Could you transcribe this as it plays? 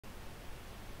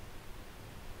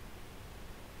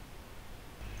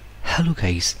Hello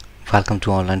guys, welcome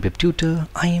to Online Web Tutor.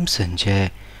 I am Sanjay.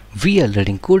 We are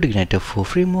learning CodeIgniter for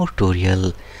Framework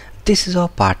tutorial. This is our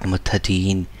part number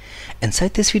 13.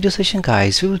 Inside this video session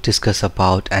guys, we will discuss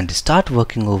about and start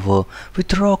working over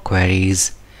with raw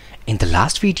queries. In the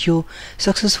last video,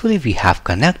 successfully we have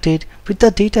connected with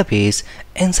the database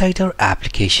inside our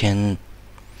application.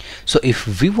 So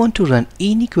if we want to run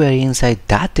any query inside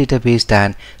that database,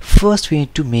 then first we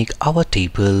need to make our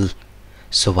table.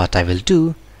 So what I will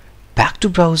do, back to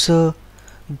browser,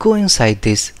 go inside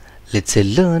this, let's say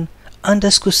learn_ci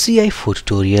for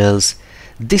tutorials.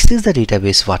 This is the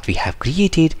database what we have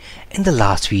created in the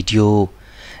last video.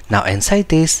 Now inside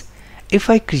this, if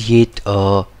I create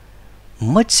a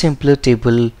much simpler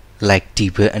table like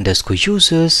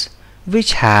table_users,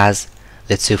 which has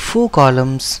let's say 4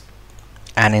 columns,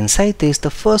 and inside this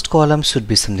the first column should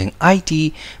be something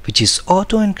ID, which is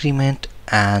auto increment,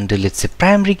 and let's say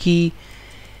primary key.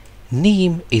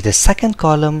 Name is the second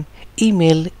column,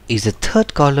 email is the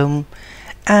third column,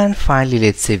 and finally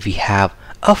let's say we have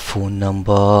a phone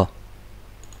number.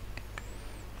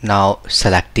 Now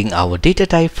selecting our data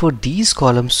type for these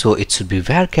columns, so it should be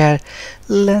varchar,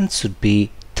 length should be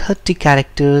 30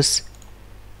 characters,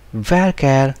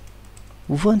 varchar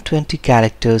 120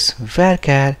 characters,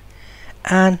 varchar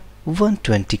and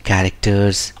 120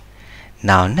 characters.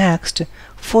 Now next,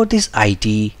 for this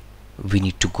ID we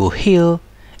need to go here.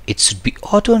 It should be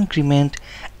auto increment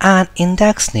and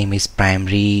index name is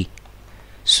primary.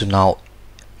 So now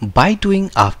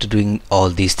after doing all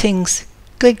these things,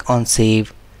 click on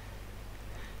save.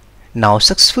 Now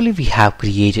successfully we have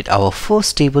created our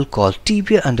first table called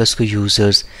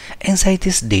tba_users inside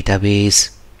this database.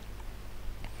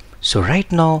 So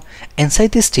right now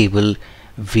inside this table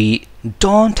we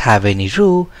don't have any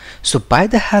row, so by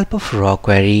the help of raw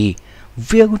query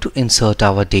we are going to insert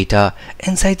our data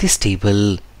inside this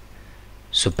table.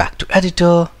 So back to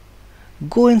editor,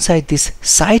 go inside this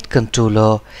site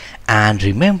controller, and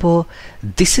remember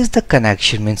this is the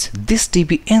connection, means this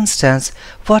DB instance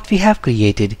what we have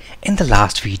created in the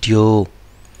last video.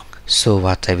 So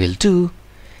what I will do,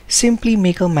 simply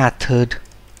make a method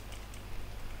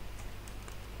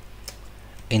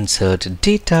insert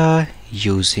data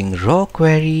using raw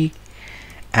query,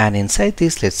 and inside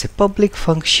this let's say public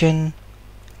function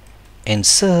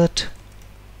insert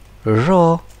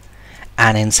raw,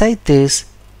 and inside this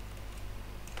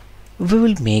we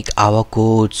will make our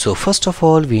code. So first of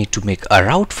all we need to make a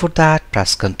route. For that,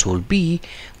 press Ctrl B,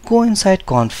 go inside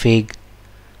config,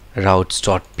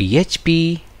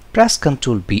 routes.php, press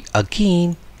Ctrl B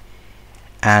again,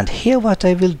 and here what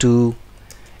I will do,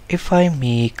 if I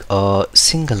make a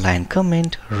single line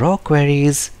comment, raw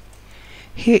queries,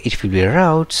 here it will be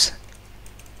routes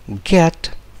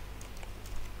get,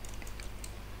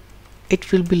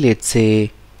 it will be let's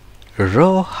say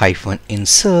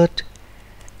raw-insert,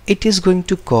 it is going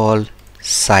to call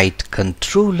site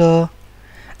controller,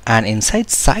 and inside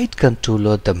site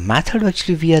controller the method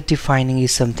actually we are defining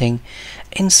is something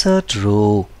insert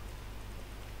row.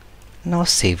 Now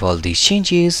save all these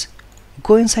changes,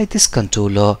 go inside this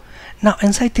controller. Now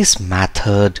inside this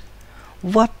method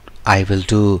what I will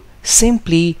do,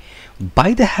 simply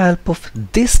by the help of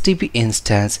this DB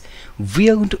instance we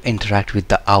are going to interact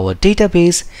with our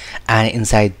database, and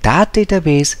inside that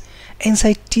database,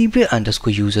 inside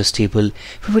tba_users table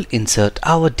we will insert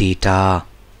our data.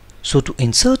 So to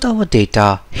insert our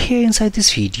data here inside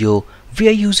this video, we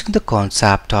are using the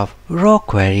concept of raw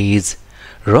queries.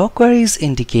 Raw queries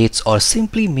indicates or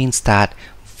simply means that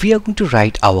we are going to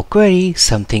write our query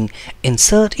something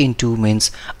insert into,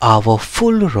 means our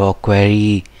full raw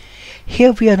query.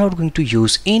 Here we are not going to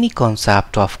use any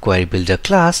concept of query builder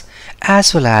class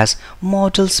as well as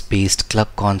models based club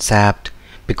concept,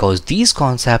 because these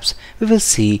concepts we will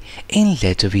see in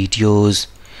later videos.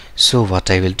 So what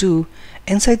I will do,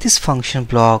 inside this function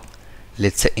block,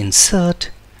 let's say insert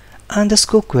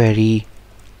underscore query,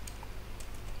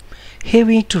 here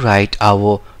we need to write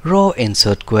our raw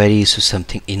insert query. So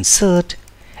something insert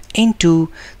into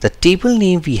the table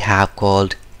name we have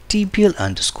called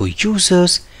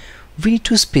tbl_users. We need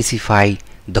to specify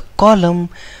the column.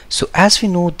 So as we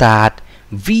know that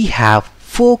we have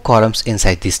 4 columns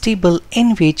inside this table,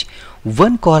 in which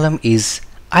one column is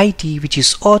ID, which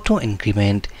is auto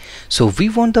increment. So we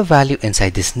want the value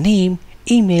inside this name,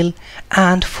 email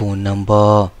and phone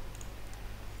number.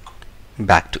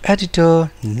 Back to editor,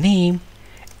 name,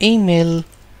 email,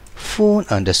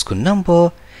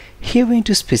 phone_number. Here we need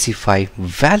to specify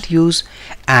values,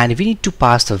 and we need to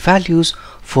pass the values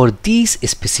for these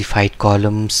specified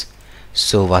columns.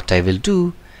 So what I will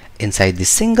do, inside the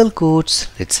single quotes,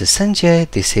 let's say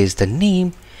Sanjay, this is the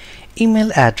name,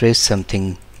 email address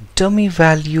something dummy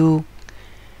value.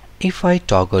 If I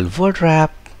toggle word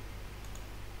wrap,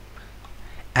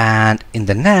 and in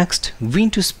the next we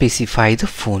need to specify the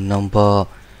phone number,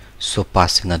 so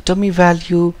passing a dummy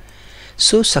value.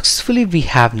 So successfully we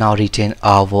have now written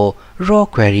our raw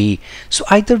query. So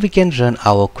either we can run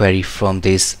our query from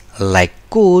this like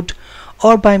code,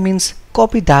 or by means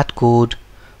copy that code,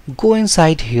 go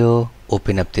inside here,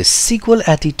 open up this SQL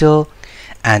editor,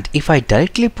 and if I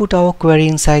directly put our query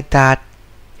inside that,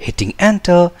 hitting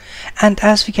enter, and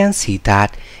as we can see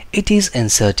that it is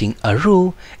inserting a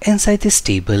row inside this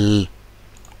table.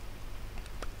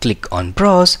 Click on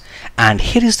browse, and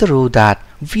here is the row that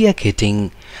we are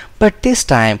getting, but this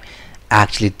time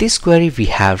actually this query we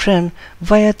have run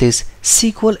via this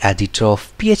SQL editor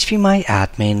of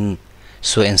phpMyAdmin.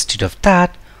 So instead of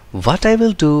that, what I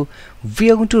will do,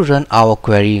 we are going to run our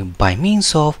query by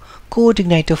means of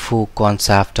CodeIgniter 4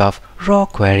 concept of raw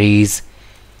queries.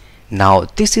 Now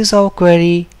this is our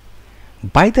query.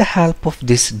 By the help of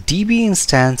this DB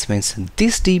instance, means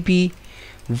this DB,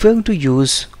 we're going to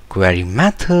use query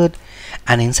method,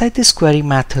 and inside this query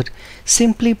method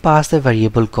simply pass the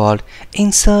variable called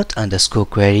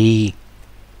insert_query.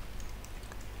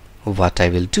 What I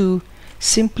will do,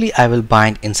 simply I will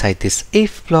bind inside this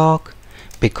if block,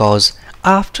 because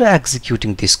after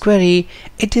executing this query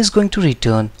it is going to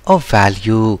return a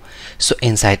value. So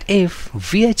inside if,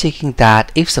 we are checking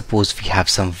that if suppose we have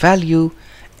some value,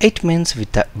 it means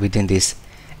within this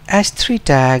h3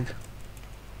 tag,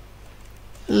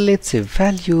 let's say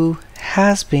value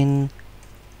has been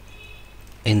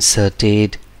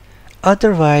inserted.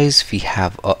 Otherwise we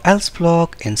have a else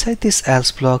block. Inside this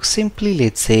else block, simply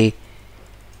let's say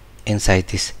inside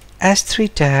this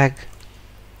h3 tag,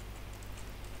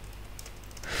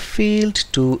 failed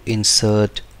to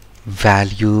insert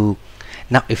value.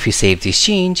 Now if we save this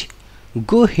change,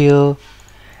 go here,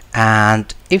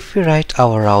 and if we write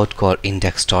our route called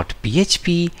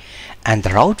index.php, and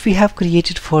the route we have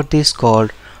created for this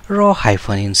called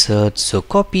raw-insert, so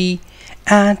copy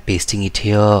and pasting it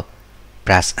here,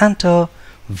 press enter,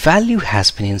 value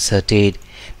has been inserted.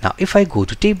 Now if I go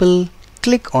to table,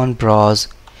 click on browse,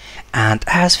 and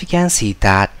as we can see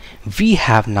that we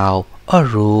have now a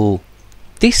row.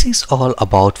 This is all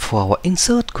about for our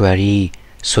insert query.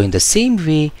 So in the same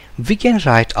way we can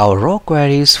write our raw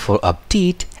queries for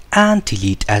update and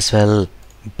delete as well.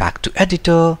 Back to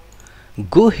editor,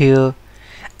 go here,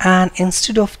 and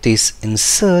instead of this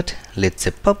insert, let's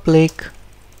say public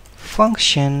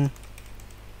function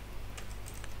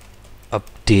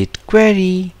update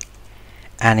query,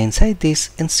 and inside this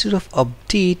instead of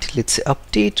update, let's say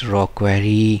update raw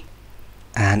query,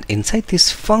 and inside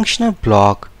this functional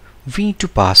block we need to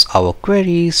pass our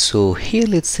query. So here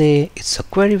let's say it's a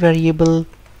query variable.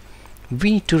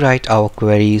 We need to write our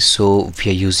query, so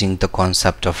we are using the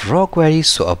concept of raw query.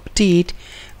 So update,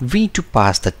 we need to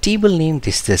pass the table name,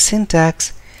 this is the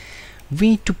syntax. We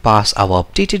need to pass our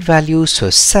updated value, so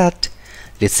set,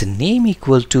 let's say name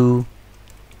equal to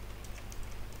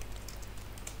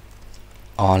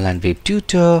online web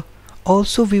tutor.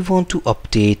 Also we want to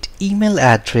update email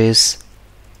address,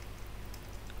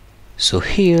 so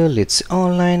here let's say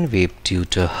online web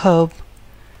tutor hub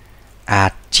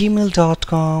at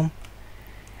gmail.com.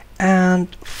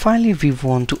 And finally we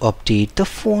want to update the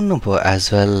phone number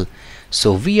as well,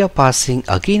 so we are passing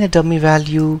again a dummy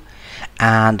value,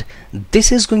 and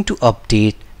this is going to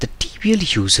update the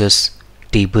TBL users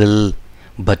table,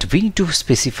 but we need to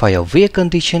specify a where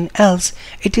condition, else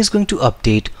it is going to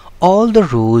update all the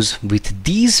rows with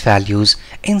these values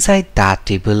inside that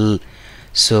table.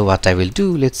 So what I will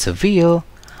do, let's say where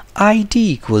id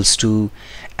equals to,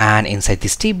 and inside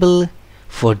this table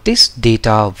for this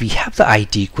data we have the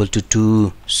id equal to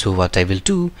 2. So what I will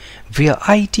do, where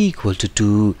id equal to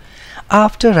 2.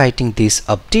 After writing this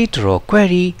update raw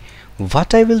query,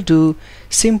 what I will do,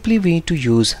 simply we need to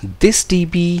use this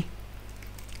db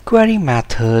query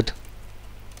method,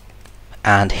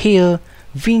 and here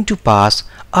we need to pass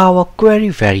our query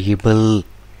variable.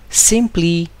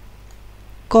 Simply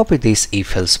copy this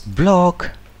if else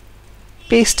block,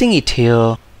 pasting it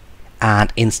here,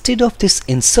 and instead of this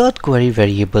insert query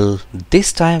variable,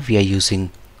 this time we are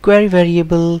using query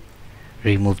variable.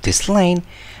 Remove this line,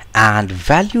 and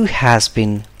value has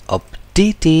been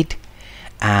updated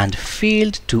and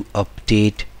failed to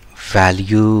update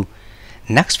value.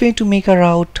 Next we need to make a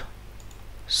route,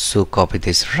 so copy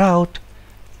this route,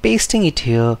 pasting it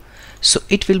here, so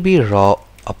it will be raw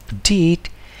update,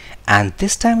 and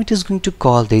this time it is going to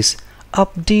call this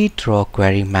update raw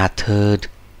query method.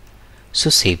 So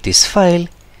save this file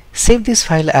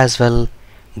as well,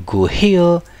 go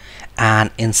here,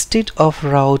 and instead of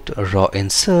route raw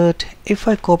insert, if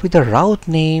I copy the route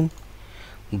name,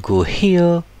 go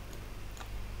here,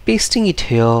 pasting it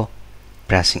here,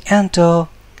 pressing enter,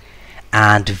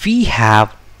 and we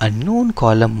have a known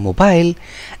column mobile,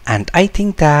 and I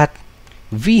think that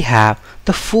we have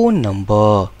the phone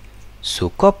number. So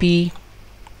copy,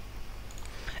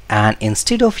 and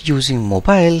instead of using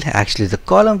mobile, actually the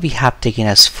column we have taken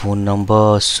as phone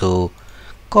number, so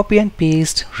copy and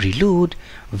paste, reload,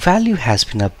 value has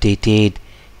been updated,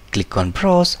 click on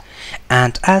browse,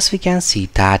 and as we can see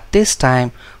that this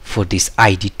time for this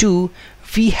ID2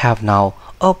 we have now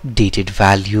updated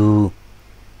value.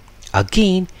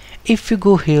 Again, if we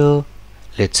go here,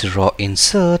 let's raw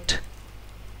insert,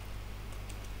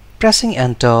 pressing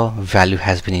enter, value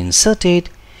has been inserted,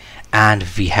 and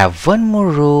we have one more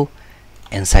row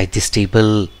inside this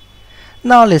table.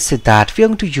 Now let's say that we are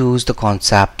going to use the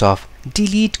concept of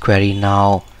delete query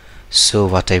now. So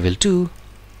what I will do,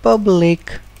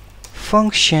 public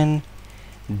function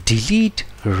delete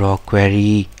raw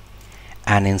query,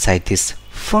 and inside this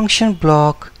function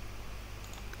block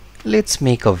let's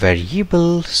make a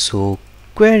variable. So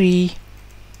query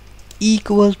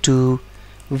equal to,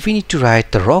 we need to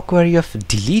write the raw query of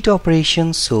delete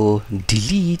operation, so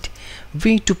delete,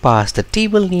 we need to pass the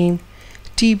table name,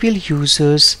 table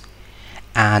users,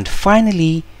 and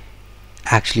finally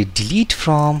actually delete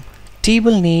from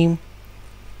table name,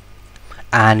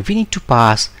 and we need to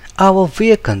pass our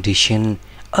where condition,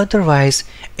 otherwise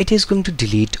it is going to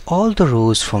delete all the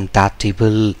rows from that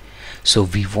table. So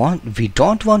we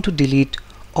don't want to delete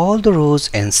all the rows,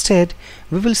 instead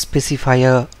we will specify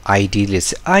a ID, let's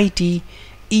say ID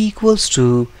equals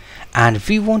to, and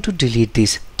we want to delete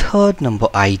this third number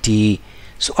ID,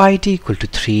 so ID equal to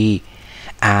 3,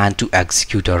 and to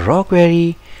execute a raw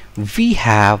query we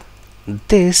have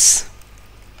this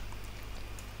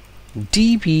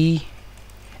db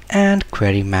and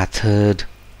query method.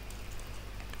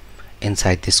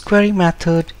 Inside this query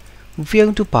method we are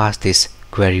going to pass this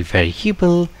query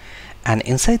variable, and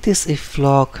inside this if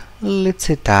block let's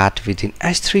say that within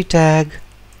h3 tag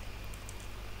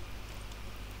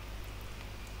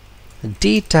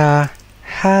data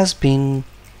has been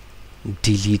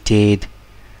deleted,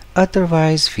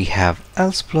 otherwise we have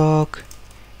else block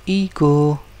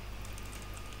ego,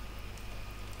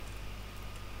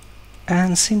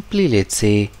 and simply let's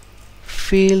say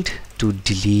failed to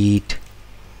delete.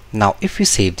 Now if we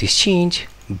save this change,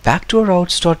 back to our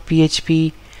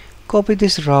routes.php, copy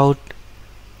this route,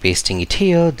 pasting it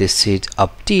here, this is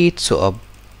update, so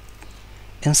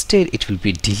instead it will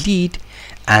be delete,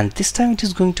 and this time it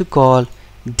is going to call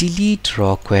delete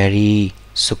raw query.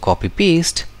 So copy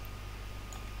paste,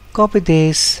 copy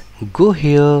this, go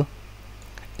here,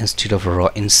 instead of raw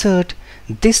insert,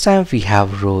 this time we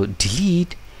have row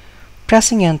delete,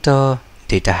 pressing enter,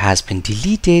 data has been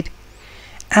deleted,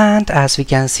 and as we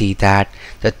can see that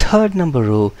the third number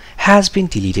row has been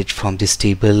deleted from this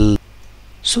table.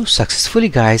 So successfully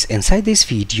guys, inside this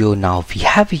video now we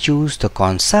have used the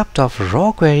concept of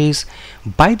raw queries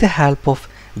by the help of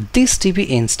this DB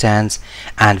instance,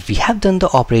 and we have done the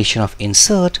operation of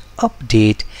insert,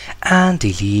 update and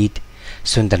delete.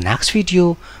 So in the next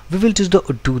video we will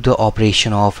do the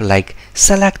operation of like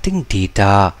selecting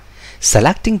data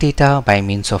by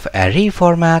means of array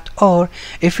format, or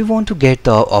if we want to get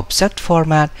the object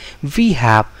format we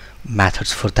have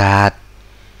methods for that.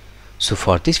 So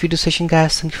for this video session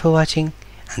guys, thank you for watching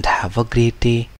and have a great day.